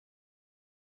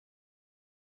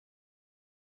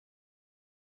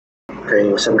Hey,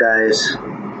 what's up, guys?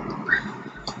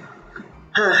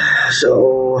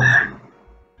 So,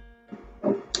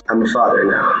 I'm a father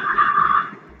now,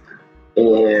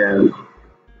 and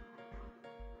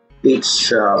it's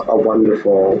a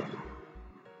wonderful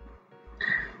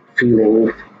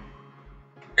feeling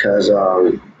because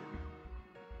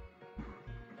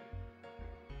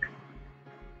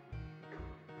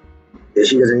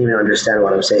she doesn't even understand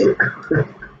what I'm saying.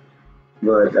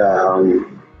 But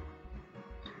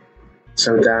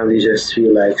sometimes you just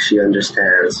feel like she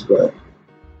understands, but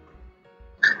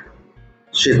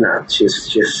she's not. She's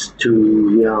just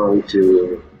too young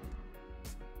to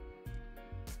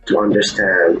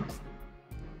understand.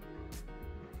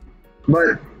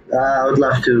 But I would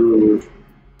love to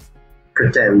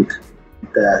pretend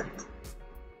that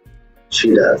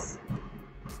she does.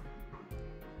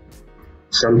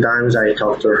 Sometimes I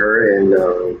talk to her and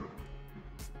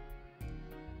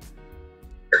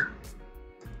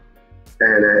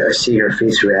I see her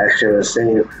face reaction and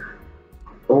saying,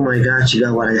 "Oh my God, she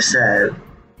got what I said,"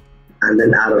 and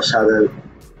then out of sudden,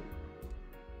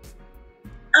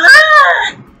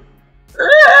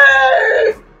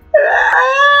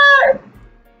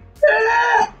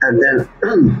 and then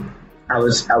I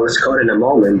was caught in a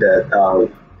moment that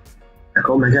like,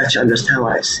 oh my God, she understand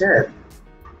what I said,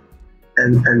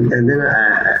 and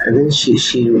then she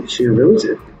ruins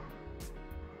it,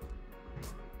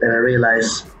 and I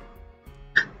realized,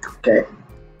 okay,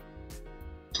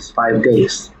 it's 5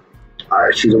 days,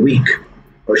 or she's a week,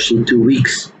 or she's 2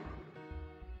 weeks,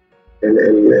 and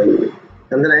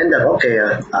then I end up, okay,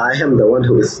 I am the one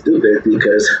who is stupid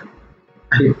because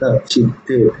I thought she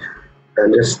did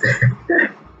understand.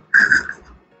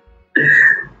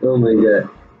 Oh my God.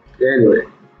 Anyway,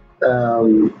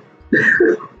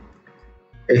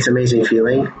 it's amazing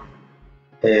feeling,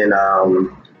 and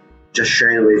just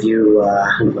sharing with you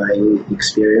my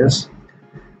experience.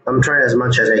 I'm trying as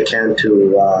much as I can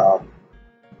to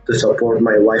support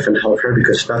my wife and help her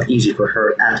because it's not easy for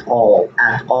her at all.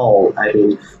 At all. I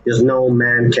mean, there's no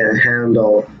man can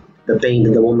handle the pain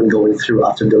that the woman going through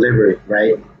after delivery,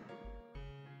 right?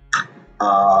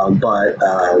 But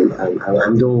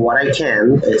I'm doing what I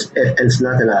can. It's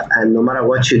not enough, and no matter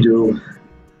what you do,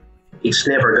 it's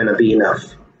never gonna be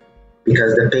enough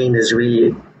because the pain is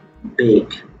really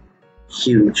big,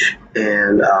 huge,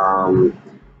 and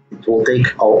it will take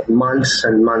months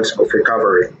and months of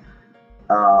recovery.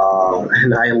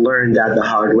 And I learned that the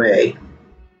hard way,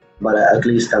 but at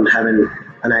least I'm having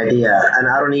an idea, and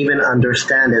I don't even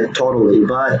understand it totally,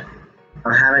 but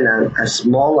I'm having a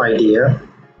small idea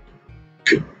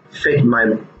to fit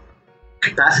my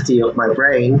capacity of my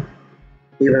brain,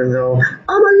 even though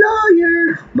I'm a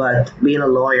lawyer. But being a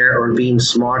lawyer or being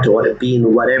smart or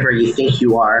being whatever you think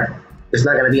you are is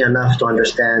not going to be enough to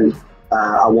understand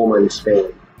a woman's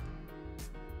pain.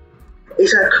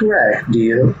 Is that correct? Do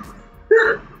you?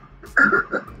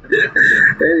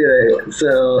 Anyway,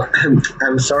 so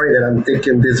I'm sorry that I'm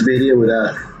taking this video with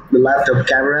the laptop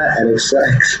camera and it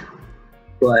sucks,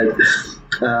 but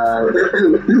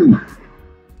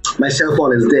my cell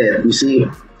phone is dead. You see,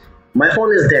 my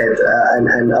phone is dead,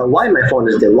 and why my phone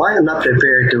is dead? Why I'm not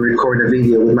prepared to record a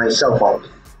video with my cell phone?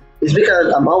 It's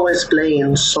because I'm always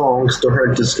playing songs to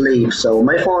her to sleep. So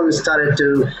my phone started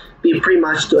to be pretty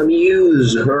much to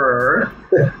amuse her.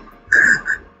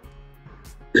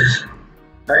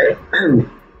 Right?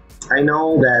 I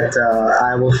know that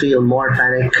I will feel more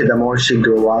panic the more she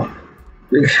grow up,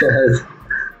 because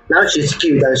now she's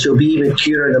cute and she'll be even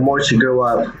cuter the more she grow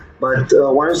up. But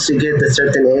once you get a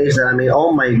certain age, I mean,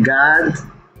 oh my God,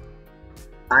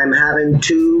 I'm having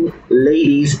two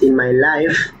ladies in my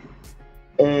life,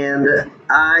 and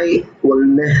I will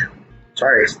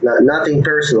sorry, it's nothing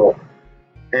personal.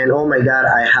 And oh my God,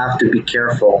 I have to be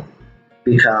careful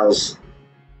because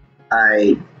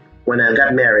when I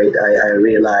got married, I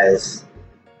realized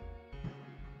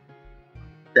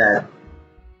that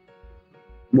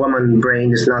woman brain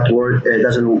does not work. It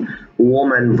doesn't.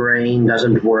 Woman brain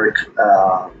doesn't work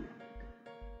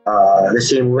the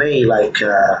same way like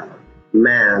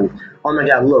man. Oh my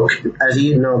God! Look, as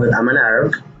you know that I'm an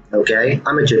Arab. Okay,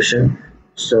 I'm Egyptian.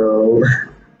 So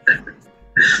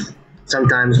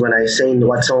sometimes when I say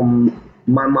what's on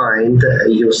my mind,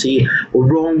 you'll see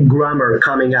wrong grammar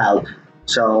coming out.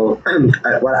 So,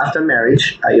 well, after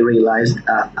marriage, I realized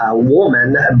a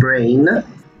woman brain,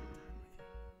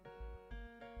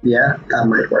 yeah, that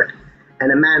might work.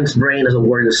 And a man's brain doesn't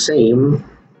work the same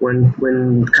when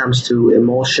it comes to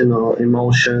emotions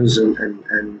and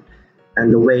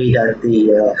the way that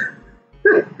the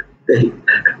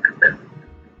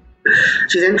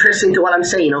she's interesting to what I'm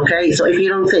saying. Okay, so if you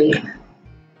don't think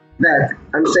that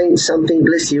I'm saying something,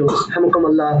 bless you. Hamakum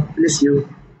Allah, bless you.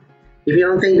 If you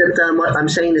don't think that what I'm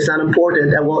saying is not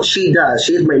important, well, she does.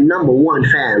 She's my number one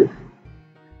fan.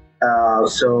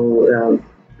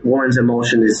 Woman's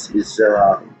emotion is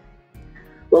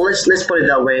well. Let's put it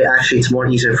that way. Actually, it's more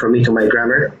easier for me to my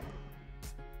grammar.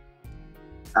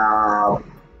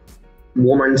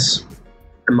 Woman's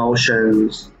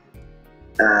emotions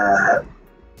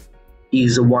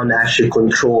is the one that actually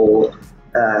control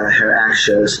her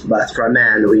actions, but for a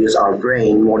man, we use our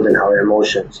brain more than our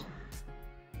emotions.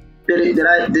 Did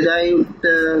I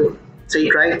say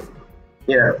it right?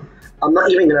 Yeah. I'm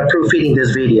not even gonna proofreading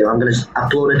this video. I'm gonna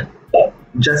upload it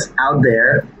just out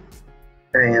there,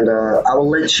 and I will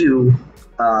let you.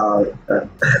 I'll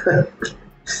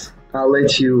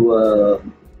let you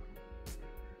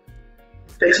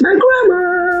fix my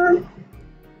grammar.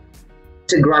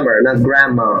 It's a grammar, not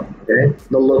grandma. Okay,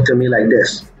 don't look to me like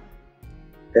this.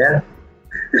 Yeah.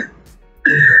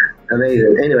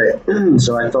 Amazing. Anyway,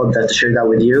 so I thought that to share that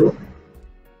with you.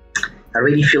 I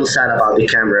really feel sad about the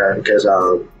camera because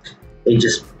it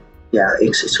just, yeah,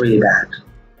 it's really bad.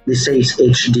 They say it's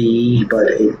HD, but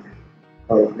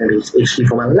maybe it's HD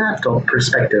from a laptop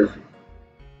perspective.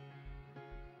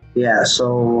 Yeah.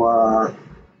 So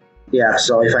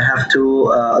if I have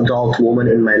two adult women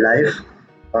in my life,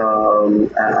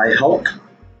 I hope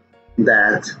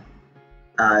that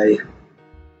I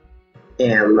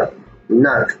am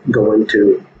not going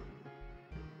to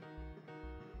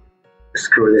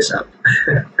screw this up.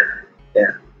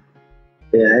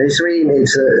 Yeah, it's really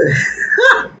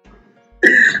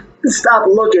stop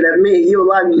looking at me, you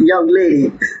young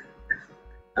lady.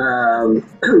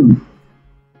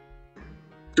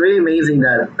 It's really amazing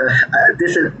that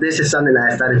this is something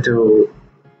that I started to,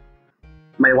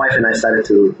 my wife and I started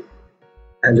to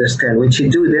understand. When she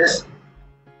do this,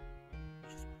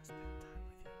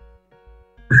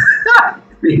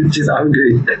 she's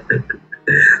hungry.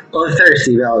 Or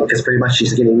thirsty, well, because pretty much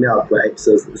she's getting milk, right?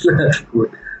 So it's not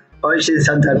food. Or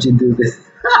sometimes she do this.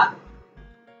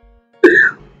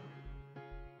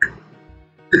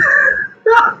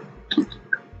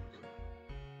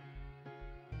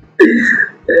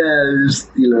 Yeah,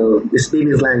 just, this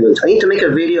baby's language. I need to make a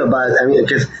video about. I mean,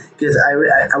 because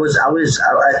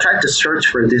I tried to search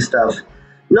for this stuff.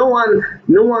 No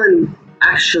one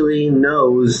actually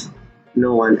knows.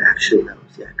 No one actually knows.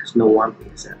 Yeah, because no one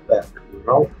is a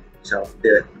verb, so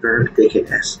the verb taken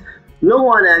S. No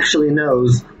one actually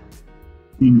knows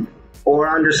or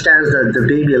understands the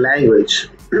baby language.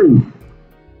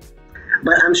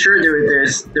 But I'm sure there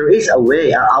is a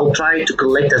way. I'll try to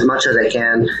collect as much as I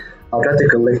can. I'll try to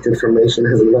collect information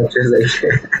as much as I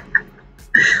can.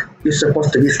 You're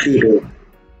supposed to be sleeping,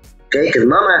 okay? Because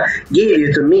Mama gave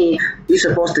you to me. You're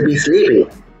supposed to be sleeping.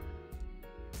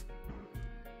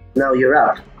 Now you're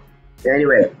up.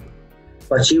 Anyway,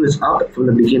 but she was up from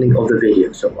the beginning of the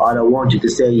video, so I don't want you to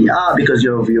say because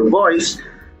of your voice.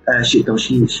 She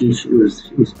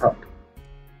was up.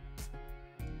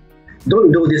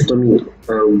 Don't do this to me.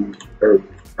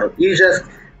 You just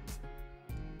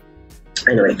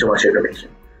anyway, too much information.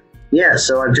 Yeah,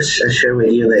 so I'll just share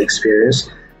with you the experience.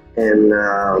 And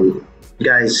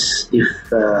guys, if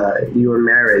you're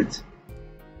married,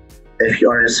 if you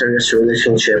are in a serious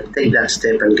relationship, take that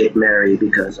step and get married,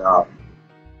 because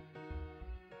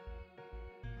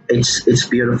it's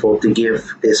beautiful to give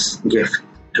this gift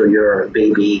to your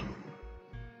baby,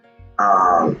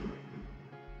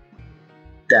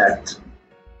 that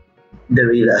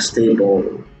there is a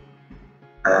stable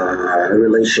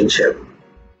relationship.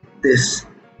 This,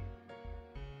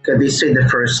 they say the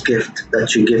first gift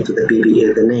that you give to the baby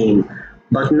is the name,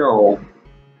 but no,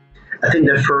 I think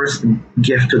the first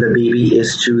gift to the baby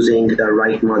is choosing the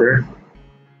right mother,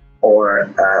 or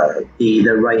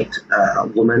the right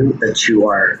woman that you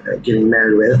are getting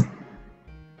married with.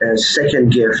 And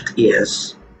second gift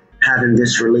is having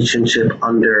this relationship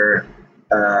under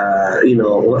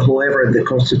whoever the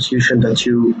constitution that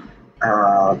you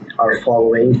are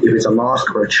following, if it's a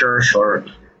mosque or a church or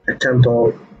a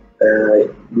temple,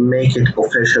 make it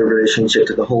official relationship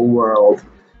to the whole world.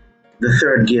 The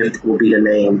third gift will be the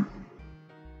name.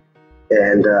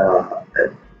 And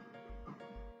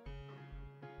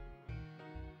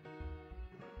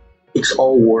it's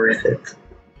all worth it.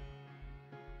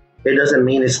 It doesn't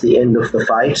mean it's the end of the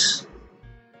fights,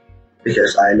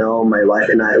 because I know my wife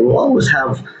and I will always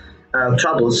have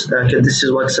troubles. Because this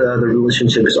is what the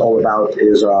relationship is all about,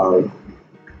 is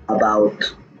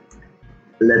about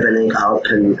leveling up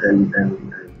and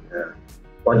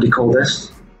what do you call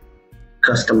this?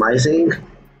 Customizing.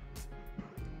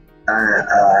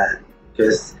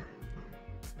 Because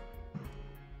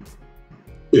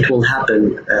it will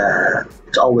happen.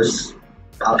 It's always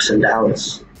ups and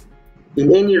downs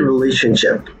in any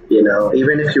relationship.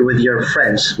 Even if you're with your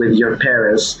friends, with your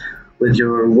parents, with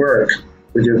your work,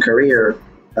 with your career,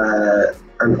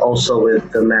 and also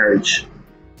with the marriage.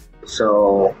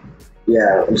 So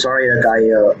yeah, I'm sorry that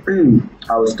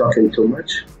I was talking too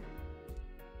much.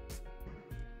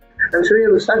 I'm sorry I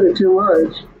was talking too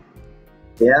much.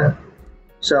 Yeah.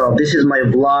 So this is my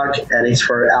vlog, and it's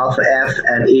for Alpha F,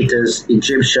 and it is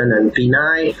Egyptian and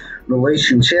Pinoy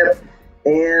relationship,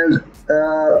 and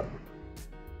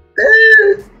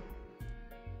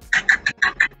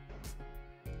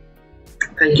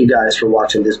thank you guys for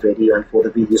watching this video and for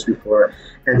the videos before.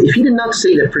 And if you did not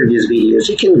see the previous videos,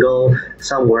 you can go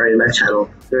somewhere in my channel.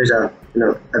 There's a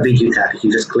video tab. You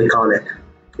can just click on it.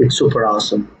 It's super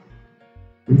awesome.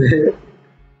 You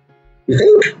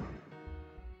think?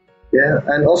 Yeah,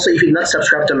 and also if you're not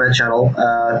subscribed to my channel,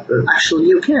 actually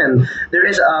you can. There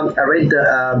is a red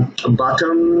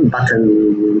button.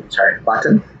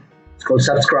 It's called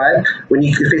subscribe.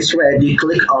 If it's red, you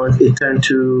click on it, it turns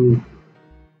to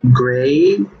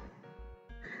gray.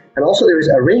 And also there is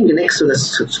a ring next to the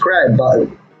subscribe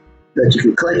button that you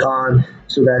can click on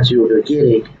so that you will be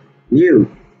getting new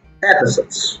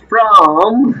episodes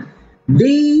from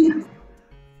the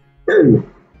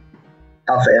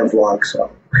Alpha M vlog.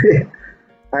 So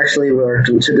actually we're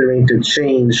considering to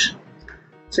change,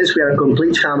 since we are a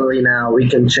complete family now, we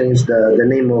can change the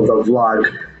name of the vlog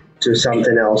to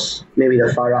something else, maybe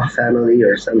the Farah family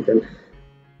or something.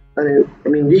 I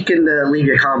mean, you can leave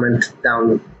your comment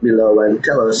down below and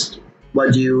tell us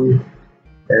what you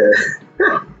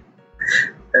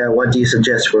what do you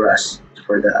suggest for us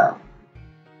for the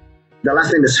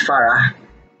last name is Farah,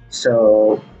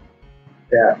 so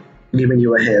yeah, giving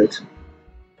you a hint.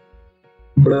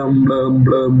 Blum blum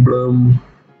blum blum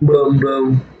blum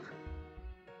blum.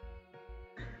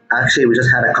 Actually, we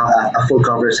just had a full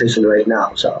conversation right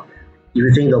now. So if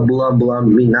you think the blum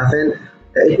blum mean nothing,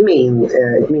 it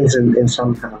means in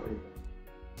somehow.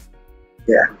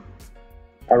 Yeah.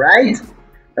 All right.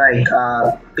 Right.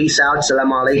 Peace out.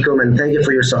 Assalamu alaikum, and thank you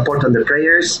for your support and the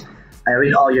prayers. I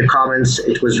read all your comments.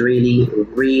 It was really,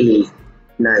 really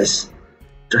nice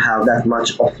to have that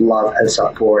much of love and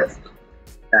support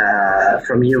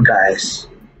from you guys.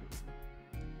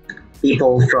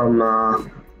 People from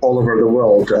all over the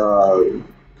world,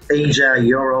 Asia,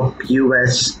 Europe,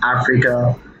 US,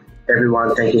 Africa,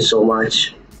 everyone, thank you so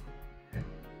much.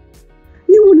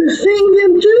 You want to sing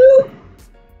them too?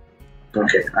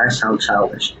 Okay, I sound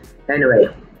childish. Anyway,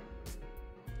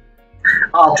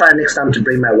 I'll try next time to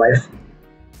bring my wife,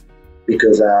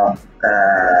 because I'm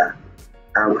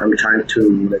trying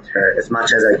to let her, as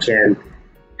much as I can,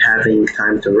 having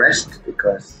time to rest,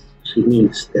 because she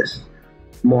needs this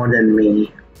more than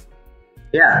me.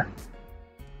 Yeah.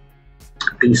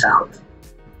 Peace out.